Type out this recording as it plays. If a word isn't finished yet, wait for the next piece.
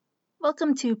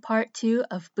Welcome to part 2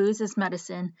 of Booze as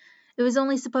Medicine. It was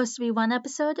only supposed to be one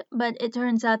episode, but it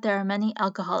turns out there are many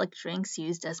alcoholic drinks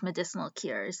used as medicinal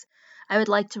cures. I would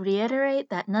like to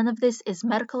reiterate that none of this is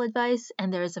medical advice,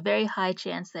 and there is a very high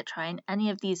chance that trying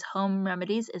any of these home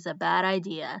remedies is a bad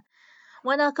idea.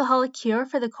 One alcoholic cure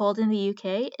for the cold in the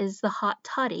UK is the hot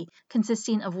toddy,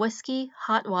 consisting of whiskey,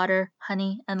 hot water,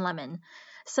 honey, and lemon.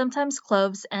 Sometimes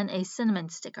cloves and a cinnamon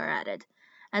stick are added.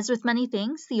 As with many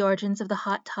things, the origins of the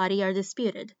hot toddy are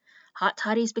disputed. Hot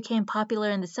toddies became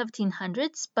popular in the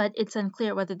 1700s, but it's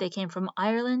unclear whether they came from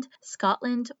Ireland,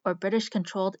 Scotland, or British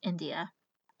controlled India.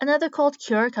 Another cold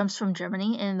cure comes from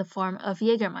Germany in the form of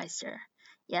Jägermeister.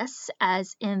 Yes,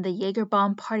 as in the Jaeger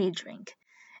bomb party drink.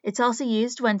 It's also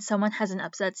used when someone has an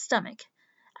upset stomach.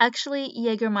 Actually,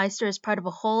 Jägermeister is part of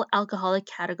a whole alcoholic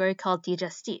category called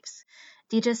digestifs.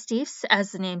 Digestifs,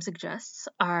 as the name suggests,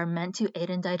 are meant to aid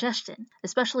in digestion,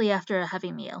 especially after a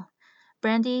heavy meal.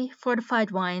 Brandy,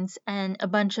 fortified wines, and a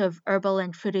bunch of herbal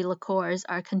and fruity liqueurs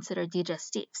are considered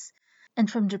digestifs.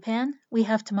 And from Japan, we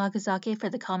have tamagazake for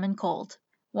the common cold.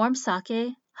 Warm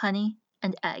sake, honey,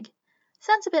 and egg.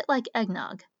 Sounds a bit like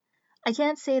eggnog. I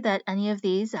can't say that any of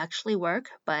these actually work,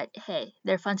 but hey,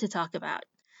 they're fun to talk about.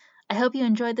 I hope you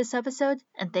enjoyed this episode,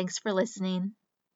 and thanks for listening.